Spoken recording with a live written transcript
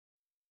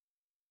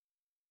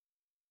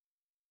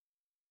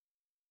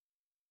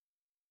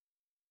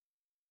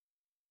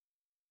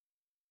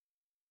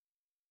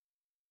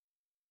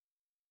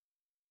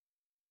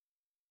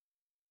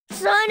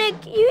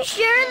Sonic, you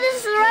sure this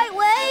is the right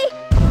way?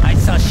 I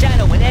saw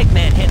Shadow and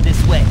Eggman head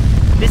this way.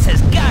 This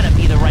has gotta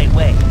be the right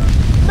way.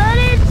 But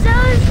it's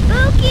so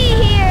spooky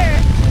here.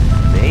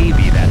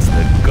 Maybe that's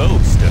the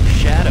ghost of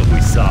Shadow we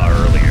saw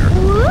earlier.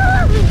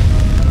 Woo!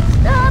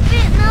 Stop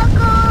it,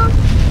 Knuckles!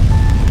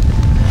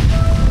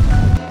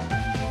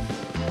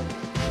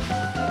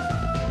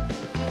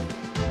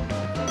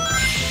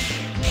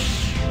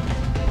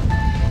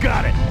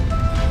 Got it!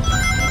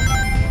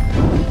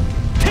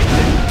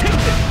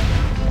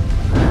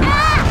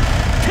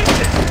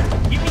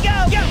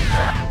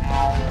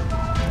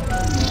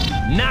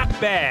 Not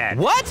bad.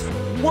 What?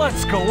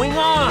 What's going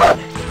on?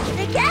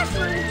 The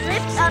castle is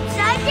flipped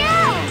upside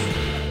down.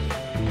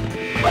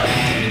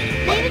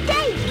 Leave it,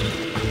 Dave.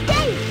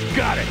 Dave.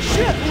 Got it.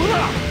 Shit,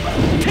 up.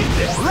 Take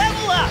this.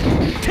 Level up!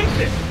 Take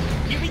this.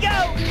 Here we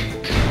go!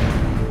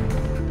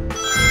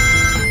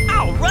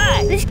 All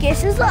right! This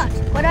case is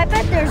locked, but I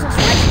bet there's a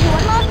switch to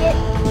unlock it.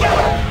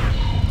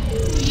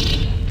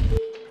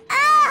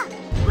 Ah!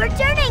 We're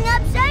turning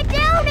upside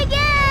down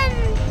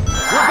again!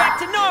 We're back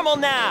to normal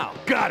now!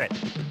 Got it.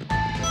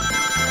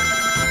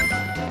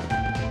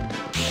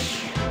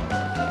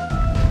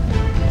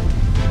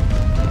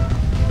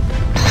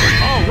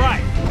 All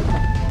right.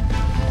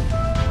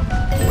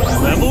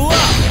 Level up.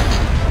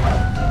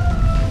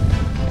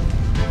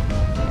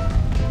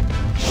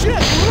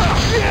 Shit,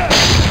 yeah.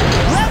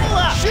 Level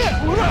up! Shit,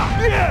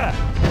 yeah.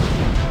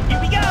 Here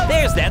we go!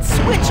 There's that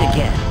switch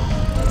again.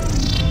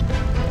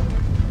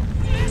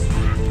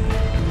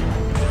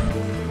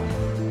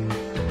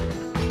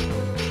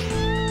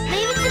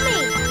 Leave it to me.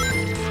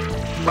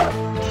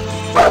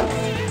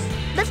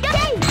 Let's go,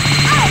 Dave!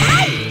 All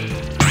right!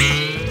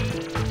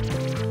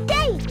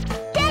 Dave!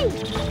 Dave!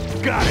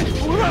 Got it.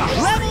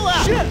 Level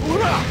up! Shit,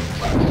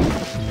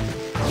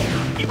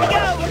 Here we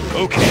go!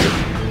 okay.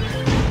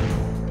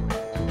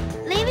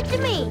 Leave it to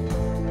me.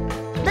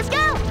 Let's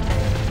go!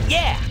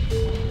 Yeah!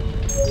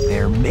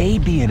 There may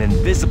be an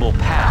invisible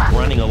path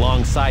running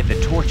alongside the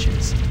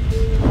torches.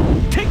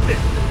 Take this.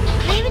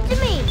 Leave it to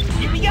me.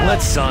 Here we go!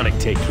 Let Sonic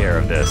take care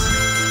of this.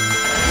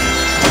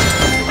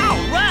 All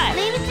right!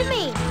 Leave it to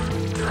me.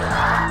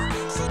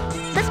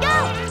 Let's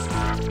go!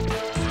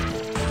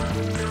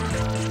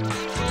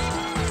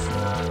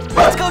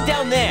 Let's go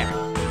down there!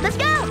 Let's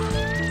go!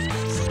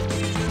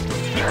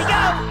 Here we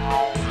go!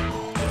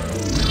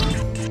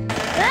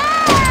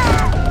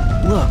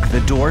 Ah! Look,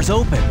 the door's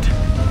opened.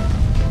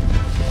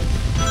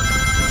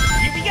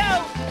 Here we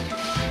go!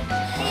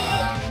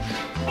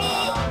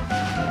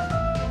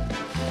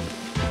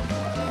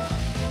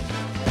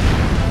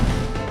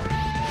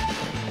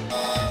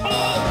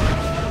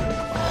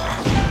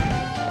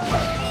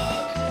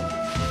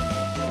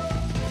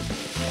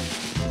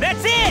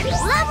 That's it!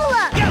 Level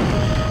up! Go!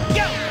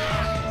 Go!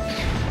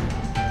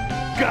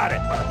 Got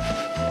it.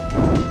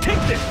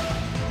 Take this.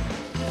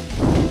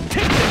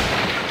 Take this.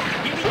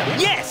 Here we go!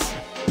 Yes!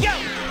 Go!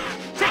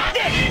 Take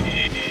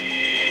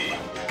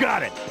this!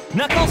 Got it.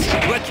 Knuckles,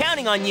 we're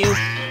counting on you.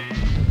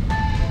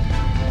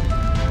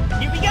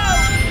 Here we go!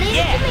 Leave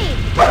Yeah! it to me.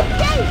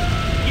 Dave!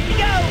 Here we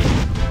go!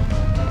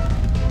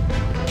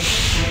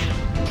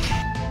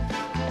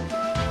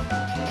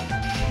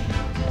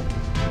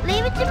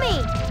 Leave it to me.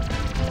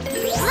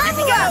 Here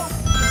Level we go! up!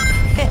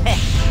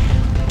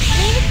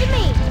 Leave it to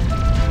me.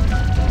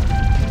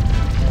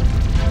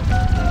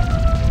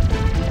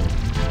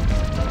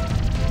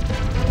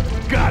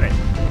 Got it.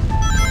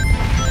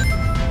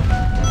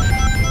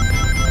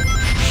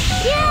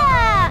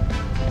 Yeah!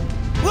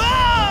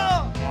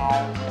 Whoa!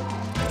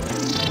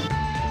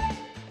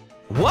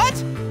 What?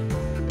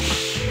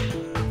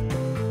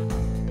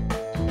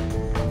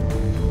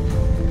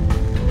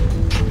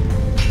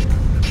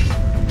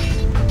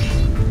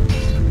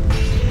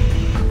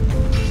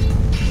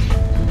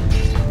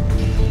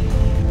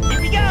 Here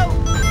we go!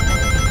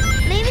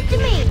 Leave it to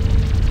me.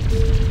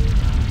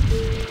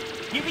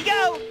 Here we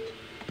go!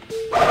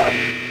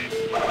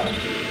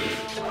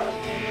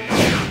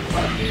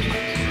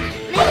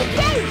 Leave it,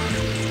 Dave!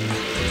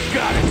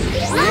 Got it.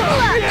 Level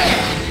up!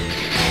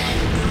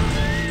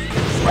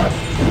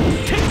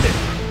 Take this.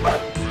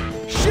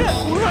 Shit.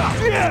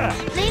 Yeah.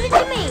 Leave it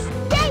to me.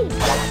 Dave!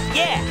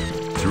 Yeah!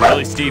 It's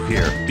really steep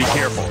here. Be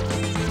careful.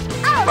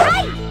 All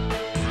right!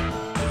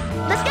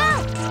 Let's go!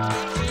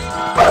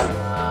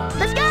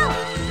 Let's go!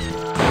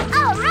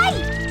 All right!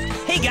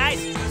 Hey guys,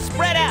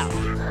 spread out!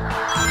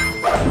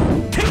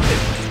 Take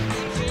this.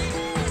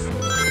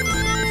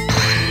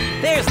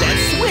 There's that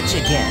switch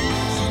again!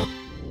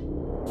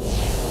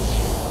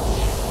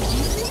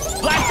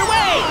 Blast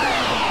away!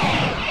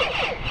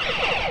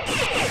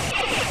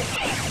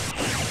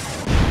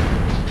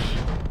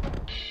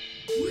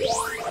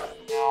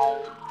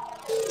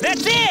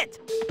 That's it!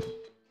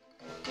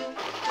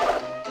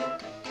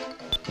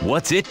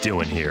 What's it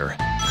doing here?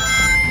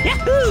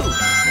 Yahoo!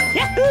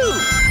 Yahoo!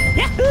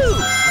 Yahoo!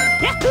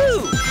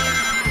 Yahoo!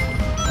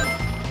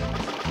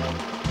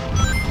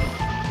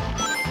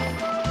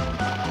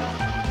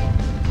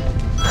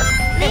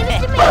 Leave it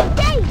to me.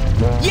 Dave!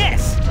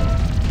 Yes!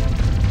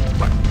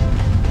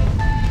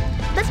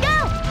 Let's go!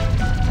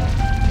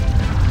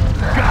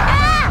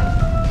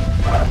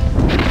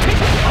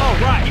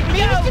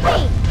 to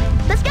me.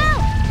 Let's go.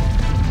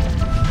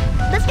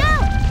 Let's go.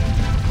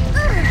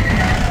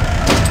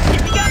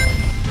 Here we go!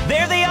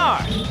 There they are!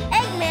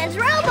 Eggman's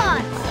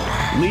robots.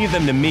 Leave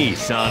them to me,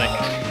 Sonic.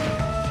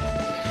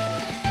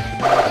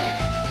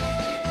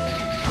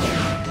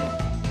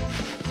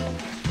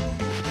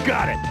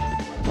 Got it!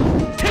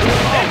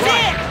 That's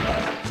it!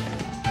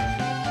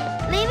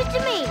 Leave it to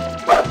me.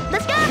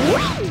 Let's go.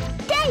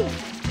 Dave.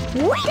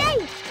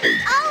 Dave.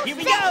 Oh, Here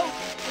we go!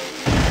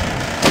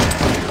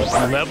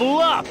 Level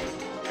up!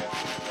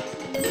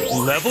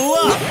 Level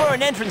Look up! for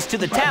an entrance to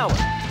the tower.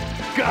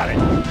 Got it!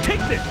 Take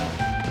this!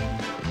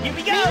 Here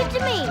we leave go! it to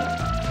me.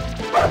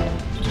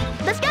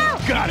 Let's go.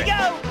 Got Here it! we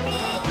go!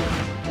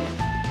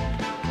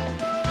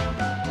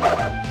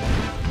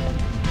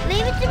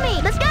 Leave it to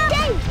me. Let's go.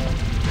 Dave.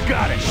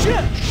 Got it!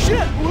 Shit!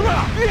 Shit!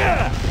 Rock!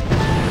 Yeah!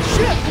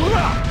 Shit!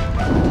 Rock!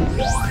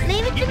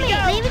 Leave it to Here we me. go.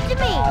 Leave it to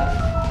me.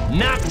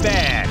 Not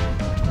bad!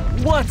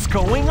 What's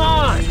going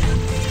on?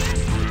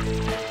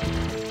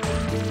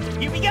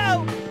 Here we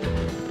go!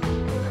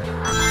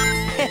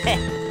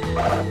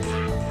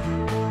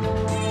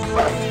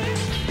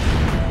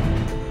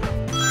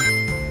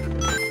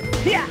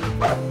 Yeah!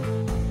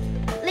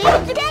 Leave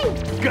it to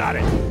Dave. Got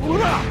it!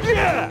 Rock!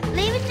 Yeah!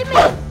 Leave it to me.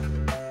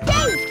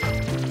 Dave.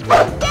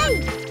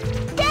 Dave.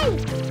 Dave.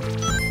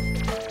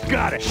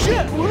 Got it!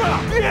 Shit!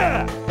 Rock!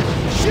 Yeah!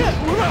 Shit!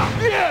 Rock!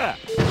 Yeah!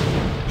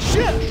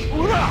 Shit!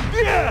 Rock!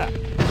 Yeah!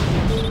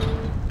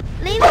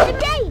 Leave it to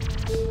Dave.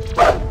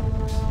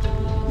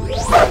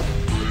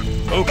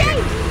 Okay.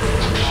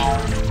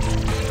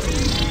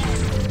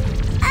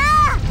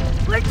 Ah!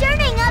 We're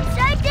turning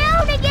upside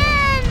down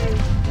again.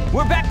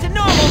 We're back to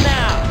normal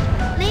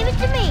now! Leave it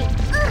to me.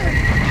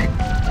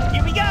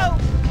 Here we go!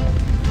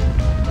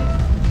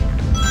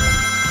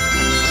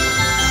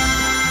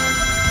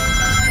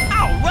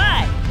 All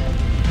right!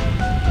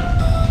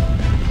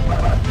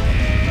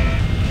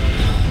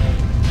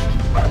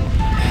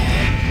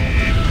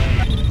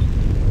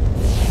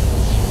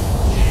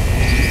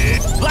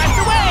 Blast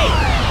away!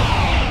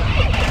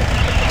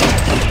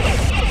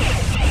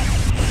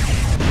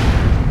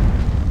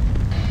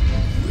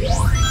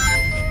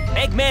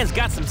 Eggman's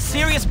got some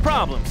serious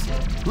problems.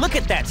 Look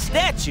at that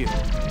statue.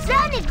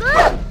 Sonic,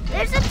 look!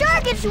 There's a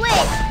target switch.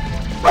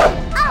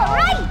 All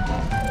right.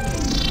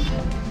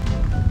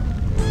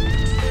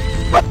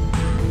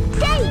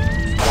 Dave.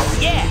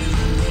 Yeah!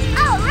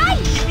 All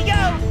right. Here we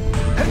go!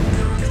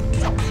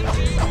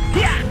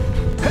 Yeah!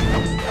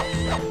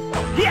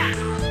 Yeah!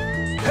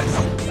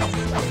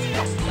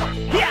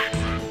 Yeah!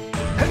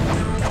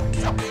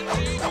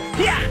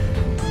 Yeah!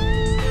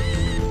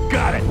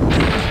 Got it!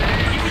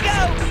 Here we go!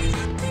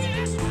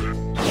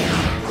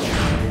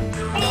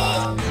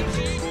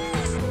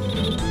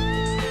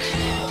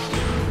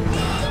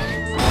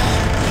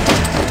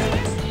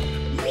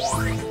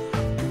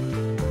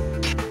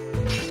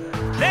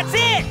 That's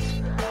it!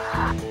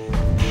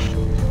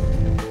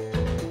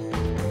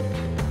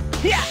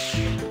 Yeah!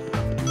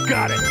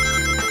 Got it!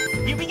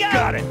 Here we go!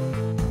 Got it!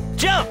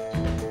 Jump!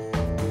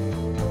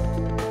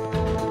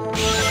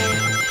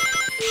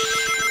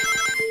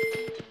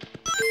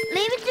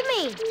 Leave it to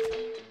me.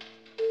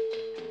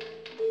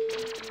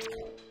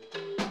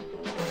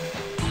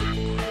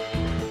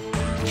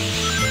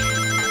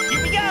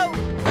 Here we go!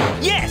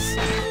 Yes!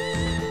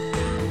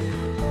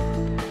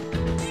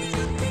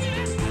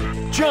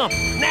 Jump!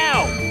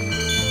 Now!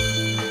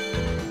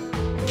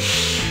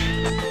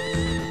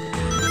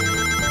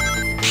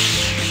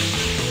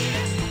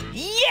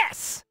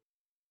 Yes!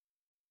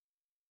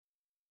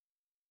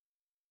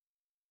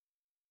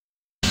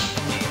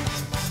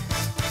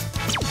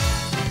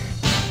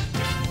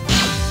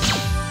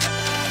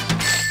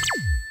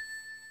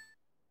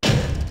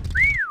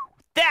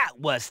 That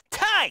was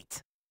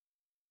tight!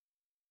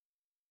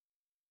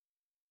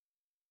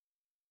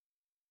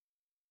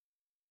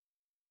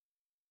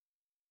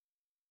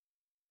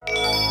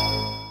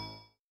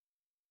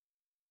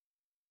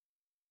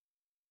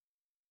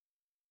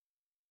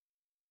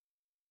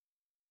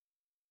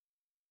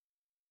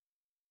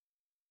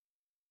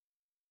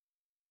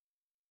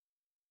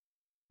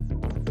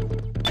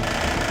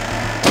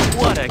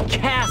 What a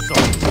castle!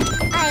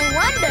 I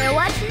wonder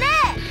what's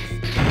next.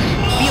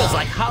 Feels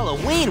like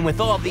Halloween with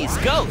all these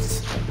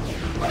ghosts.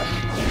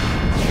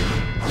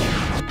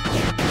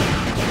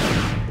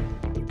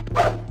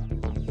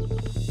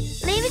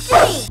 Leave it to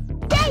me.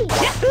 Dave.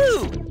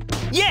 Yahoo!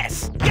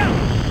 Yes! Go!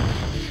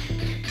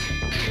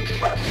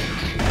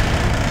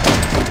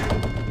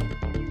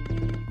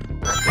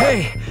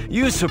 Hey,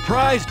 you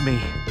surprised me.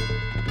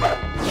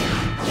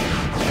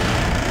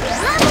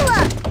 Level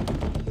up.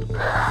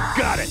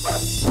 Got it!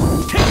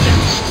 Take that!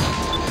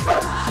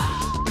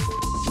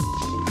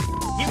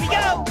 Here we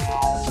go!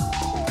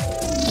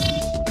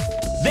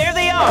 There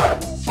they are!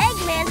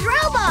 Eggman's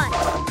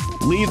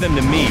robots. Leave them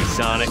to me,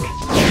 Sonic.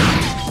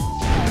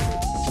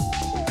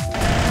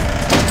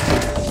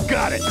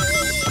 Got it!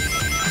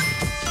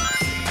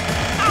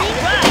 All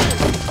right!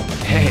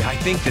 Hey, I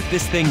think that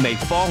this thing may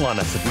fall on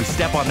us if we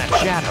step on that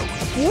shadow.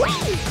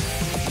 Whee!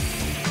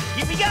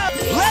 Here we go!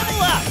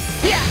 Level up!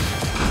 Yeah!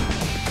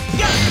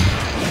 Go!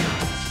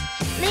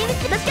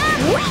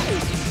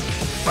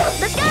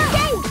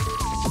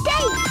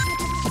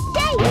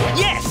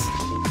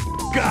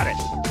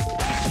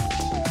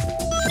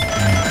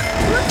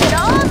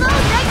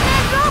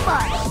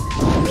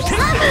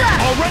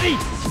 Already?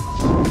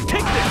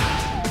 Take this!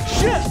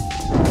 Shit!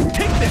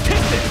 Take this!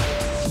 Take this!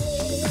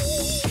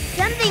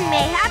 Something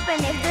may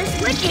happen if the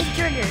switch is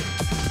triggered.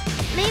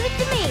 Leave it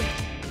to me.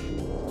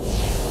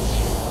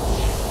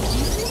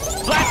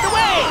 Blast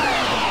away!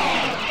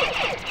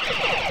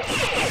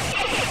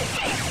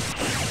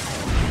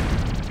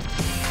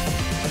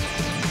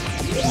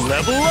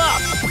 Level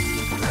up!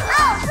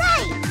 All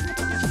right!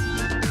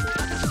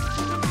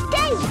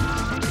 Dave!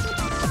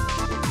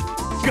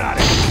 Got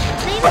it!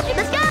 Leave it to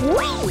the sky.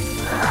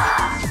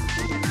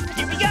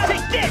 Here we go!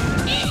 Take this!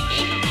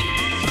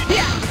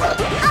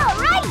 All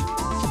right!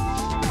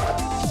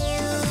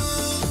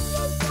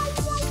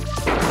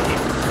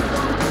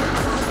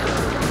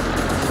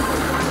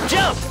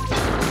 Jump!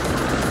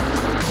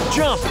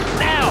 Jump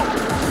now!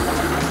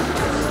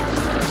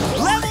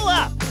 Level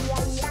up!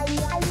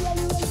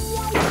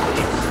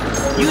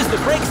 Use the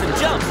brakes and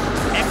jump.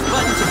 X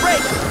button to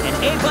brake and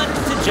A button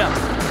to jump.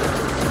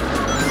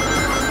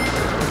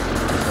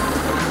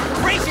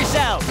 Brace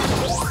yourself!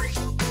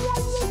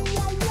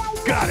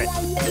 Got it!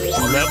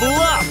 Level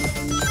up!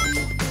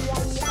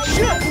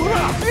 Shit!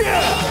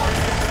 Yeah!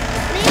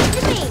 Leave it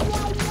to me.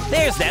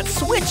 There's that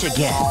switch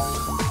again.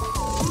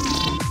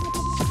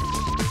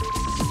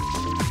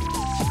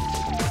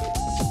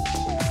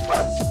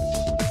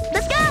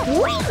 Let's go!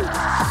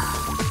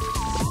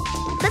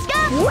 Let's go!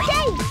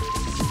 Dave!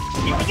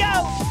 Here we go!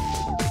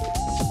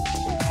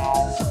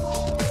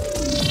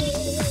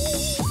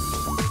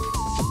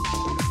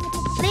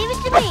 Leave it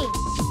to me.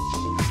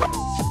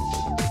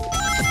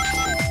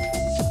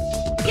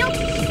 Yo!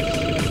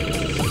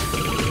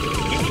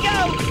 Here we go!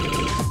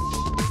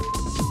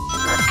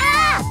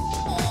 Ah!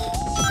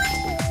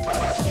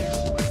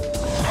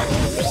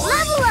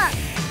 Level up!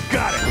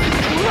 Got it!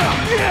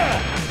 Yeah!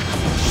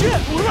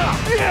 Shit!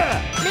 Yeah!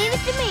 Leave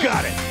it to me.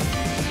 Got it!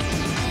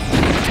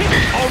 Take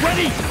it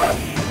already!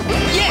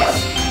 Yes!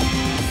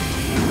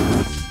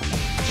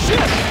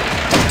 Shit!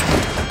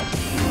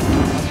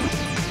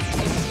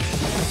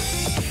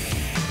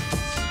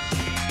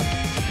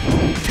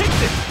 Take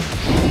this!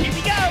 Here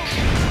we go!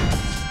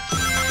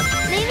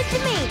 Leave it to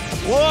me.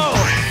 Whoa!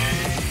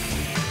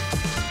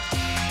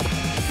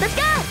 Let's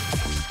go!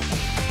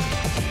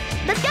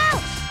 Let's go!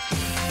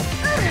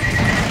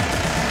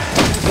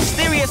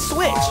 Mysterious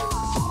switch.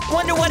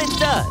 Wonder what it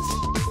does.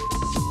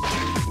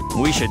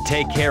 We should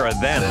take care of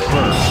them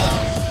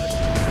first.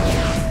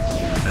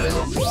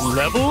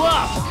 Level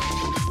up!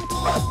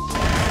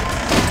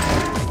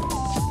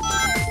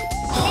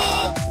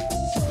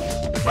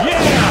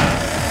 Yeah!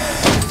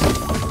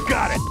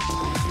 Got it!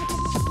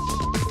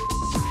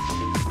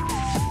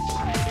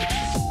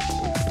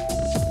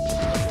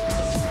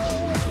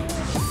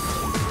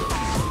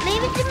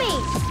 Leave it to me.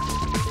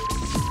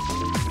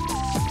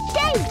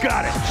 Dave!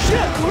 Got it!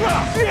 Shit!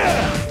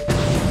 Yeah!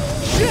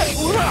 Shit!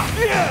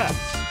 Yeah!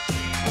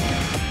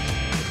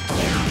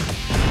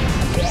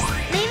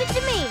 Leave it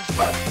to me.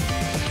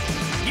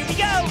 Here we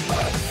go!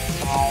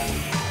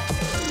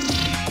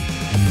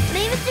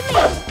 Leave it to me.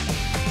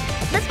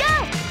 Let's go!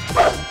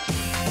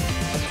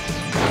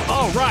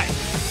 All right!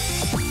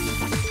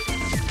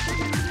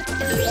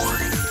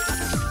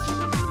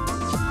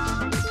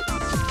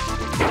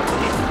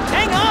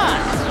 Hang on!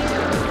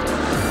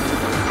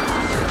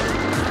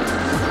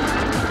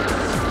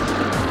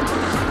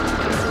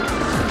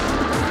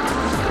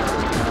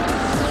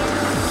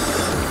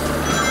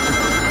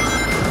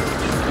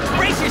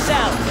 Brace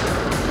yourself!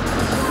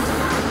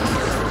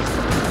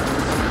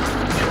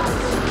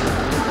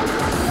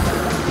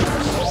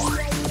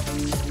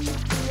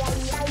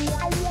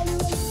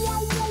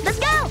 Let's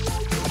go!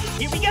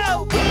 Here we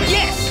go!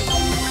 Yes!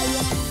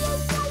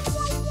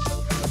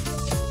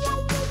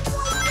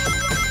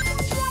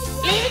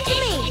 Leave it to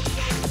me.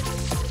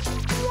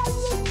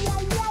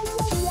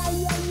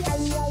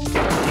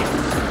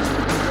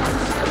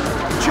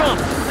 Jump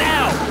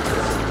now!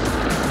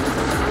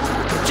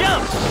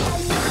 Jump!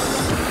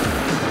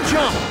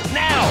 Jump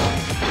now!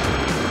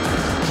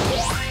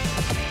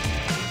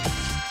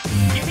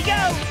 Here we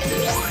go!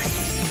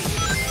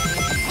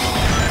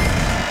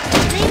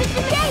 Leave it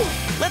to me.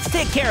 Let's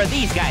take care of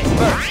these guys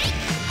first.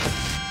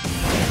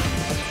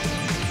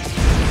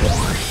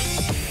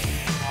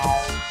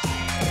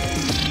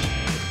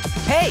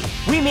 Hey,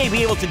 we may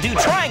be able to do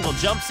triangle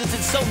jumps since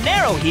it's so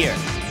narrow here.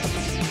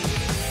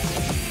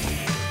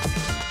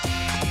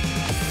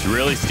 It's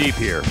really steep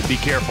here. Be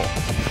careful.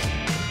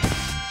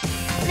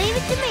 Leave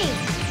it to me.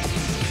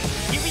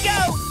 Here we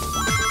go!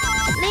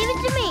 Leave it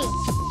to me.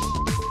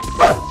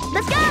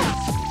 Let's go!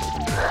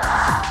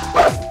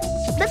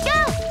 Let's go!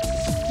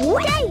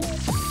 Dave!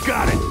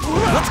 Got it!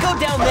 Let's go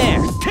down there.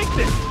 Take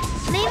this!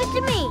 Leave it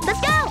to me. Let's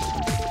go!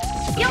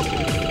 Yo!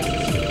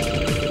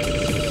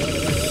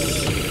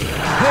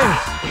 Hey,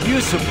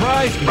 you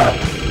surprised me.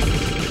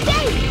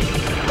 Dave!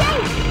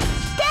 Dave!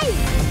 Dave!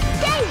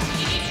 Dave!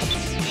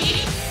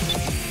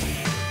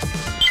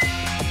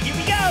 Here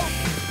we go!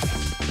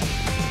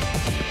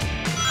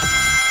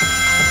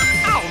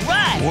 All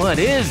right! What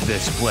is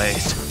this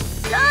place?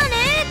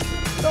 Sonic!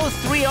 Those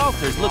three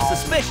altars look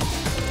suspicious.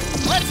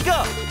 Let's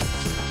go!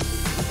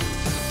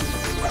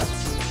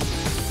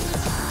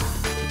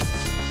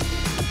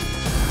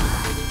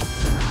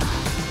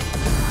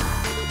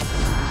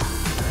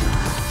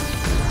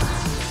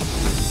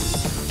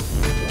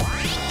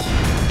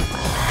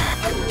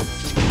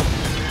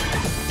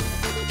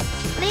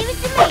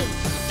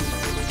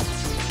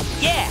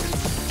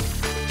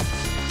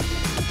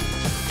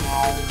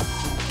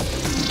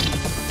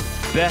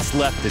 Best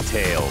left to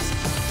Tails.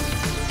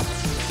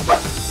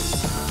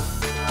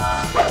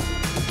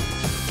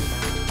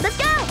 Let's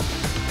go!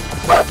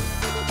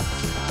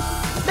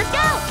 Let's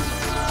go!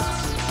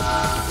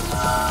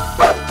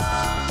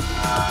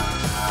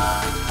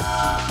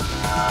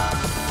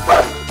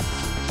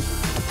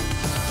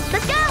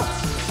 Let's go!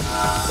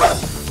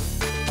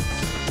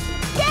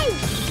 Dave!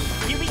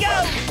 Here we go!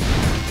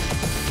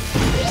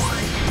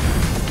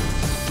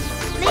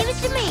 Leave it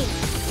to me.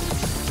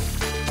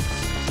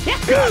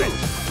 Got it!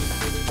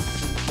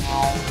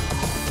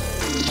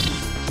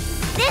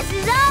 This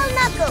is all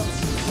Knuckles.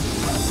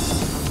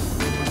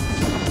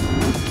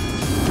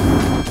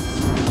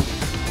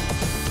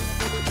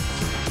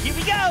 Here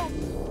we go!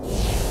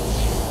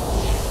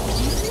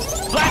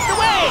 Blast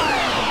away!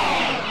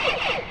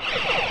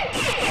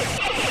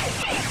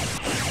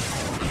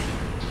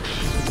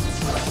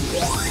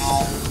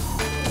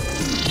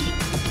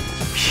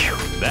 Phew,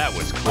 that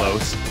was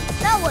close.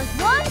 That was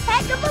one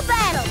heck of a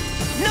battle.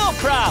 No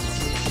problem!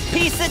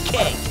 Piece of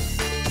cake!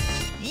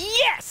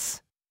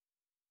 Yes!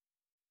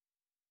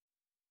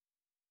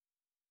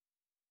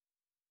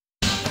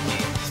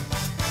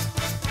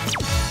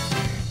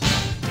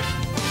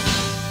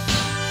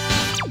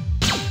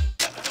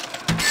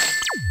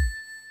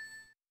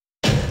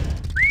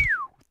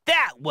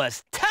 That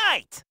was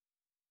tight!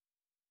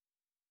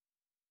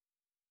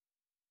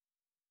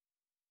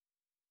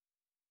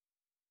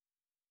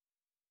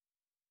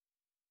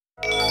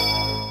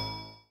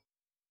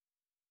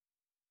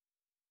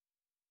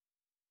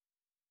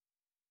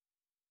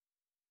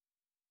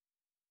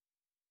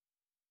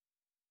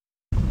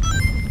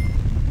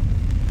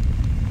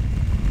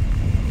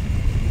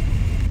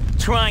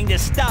 Trying to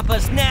stop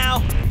us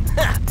now?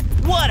 Ha!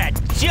 What a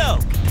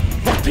joke!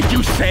 What did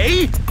you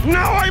say?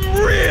 Now I'm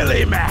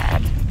really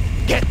mad!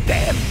 Get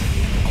them!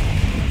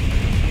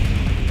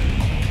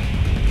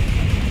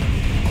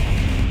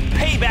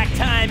 Payback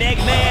time,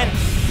 Eggman!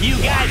 You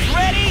guys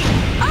ready?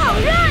 All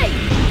right!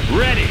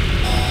 Ready!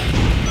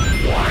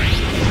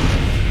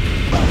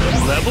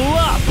 Level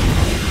up!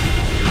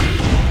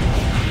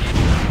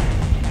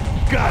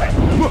 Got it!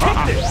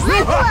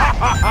 Level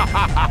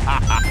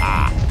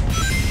up!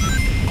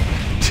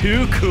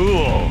 Too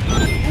cool!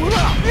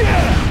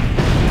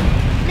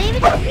 Leave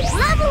it.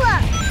 Level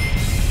up!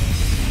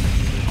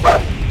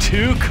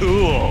 Too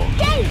cool!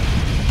 Dave!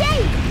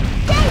 Dave!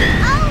 Dave!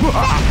 Oh!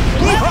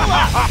 Level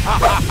up!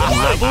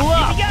 Level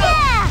up!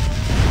 Yeah!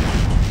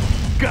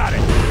 Got it!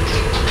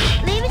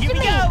 Leave it Here to we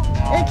me. go.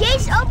 The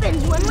case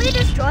opens when we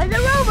destroy the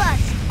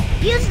robots.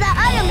 Use the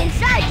item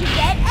inside to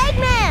get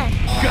Eggman.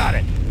 Got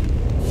it!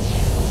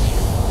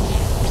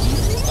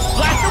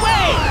 Blast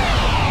away!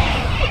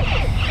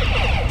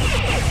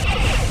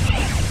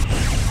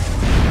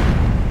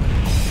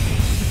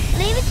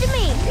 Leave it to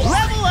me.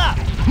 Level up!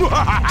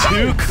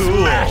 Too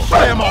cool! Smash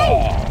them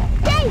all!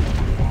 Dave!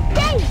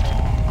 Dave!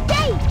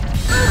 Dave!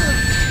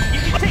 You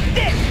can take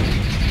this!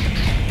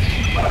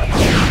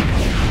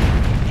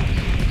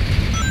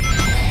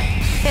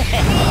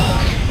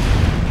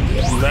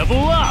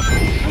 Level up!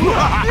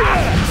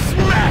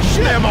 Smash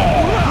them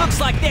all! Looks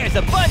like there's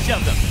a bunch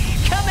of them!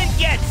 Come and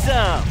get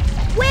some!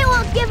 We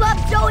won't give up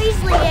so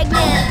easily,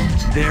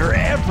 Eggman. They're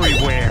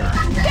everywhere!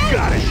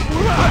 Got it!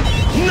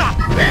 Not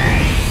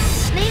bad!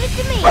 Leave it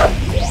to me.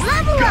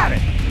 Level Got up.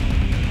 it!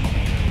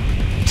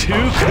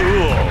 Too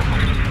cool!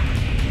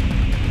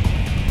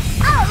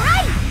 All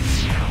right.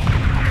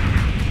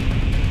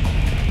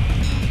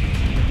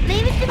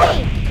 Leave it to me.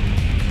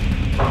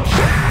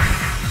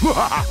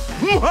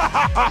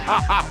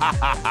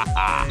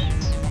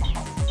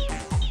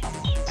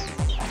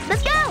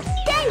 Let's go.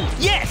 Dave!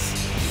 Yes!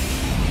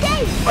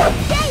 Dave!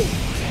 Dave!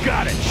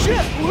 Got it!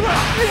 Shit!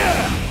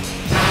 Yeah!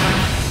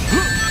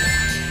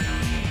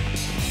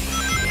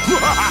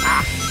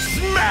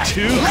 Smash!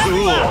 Too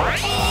cool!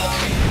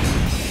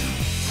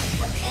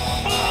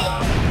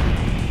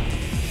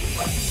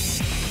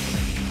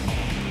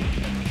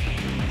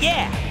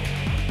 Yeah!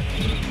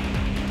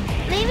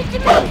 Leave it to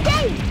me.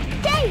 Dave!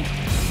 Dave!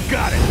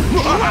 Got it!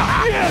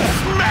 Yeah!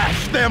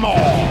 Smash them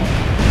all!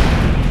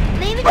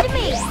 Leave it to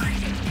me.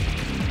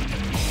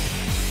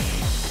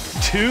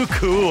 Too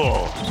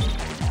cool!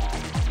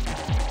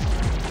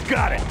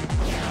 Got it!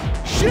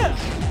 Shit!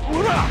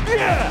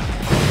 Yeah!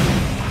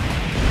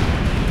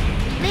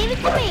 Leave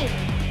it to me.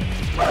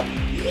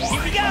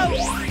 Here we go!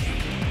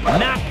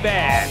 Not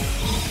bad!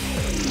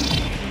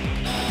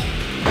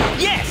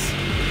 Yes!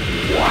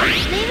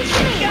 Leave it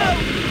to me. Go!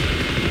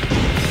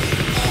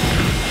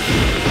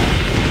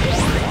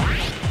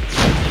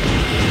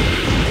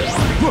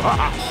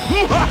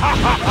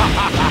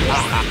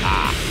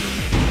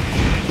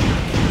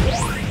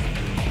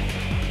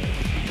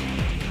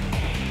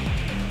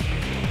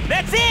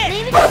 That's it!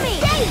 Leave it to me.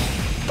 Dave!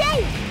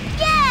 Dave!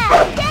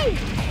 Yeah! Dave!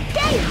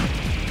 Dave!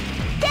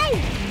 Dave!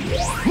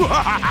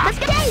 Let's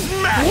go. Dave!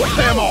 Smash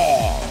them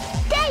all!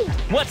 Dave!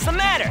 What's the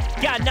matter?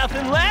 Got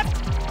nothing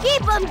left?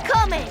 Keep them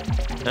coming.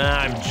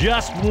 I'm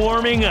just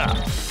warming up.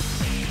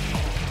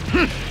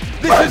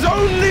 This is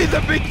only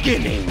the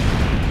beginning!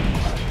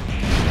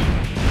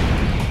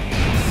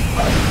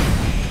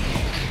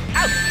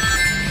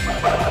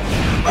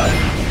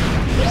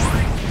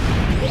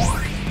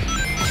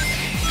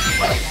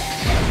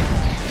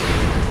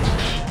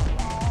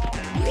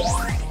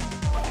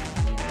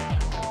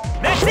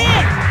 That's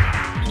it!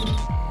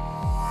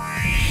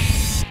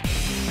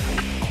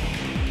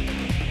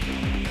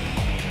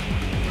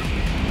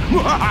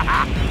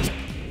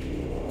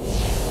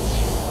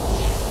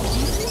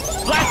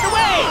 Blast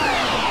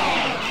away!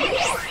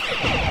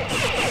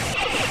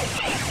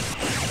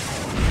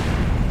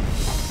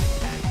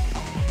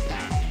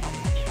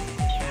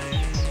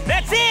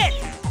 That's it!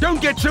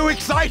 Don't get too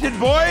excited,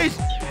 boys!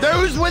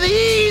 Those were the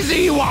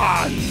easy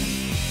ones!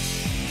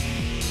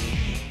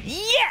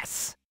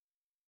 Yes!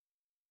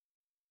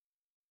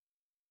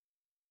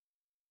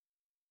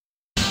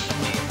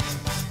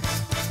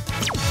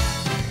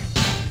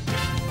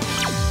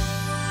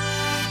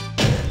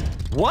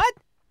 What?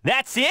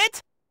 That's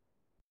it?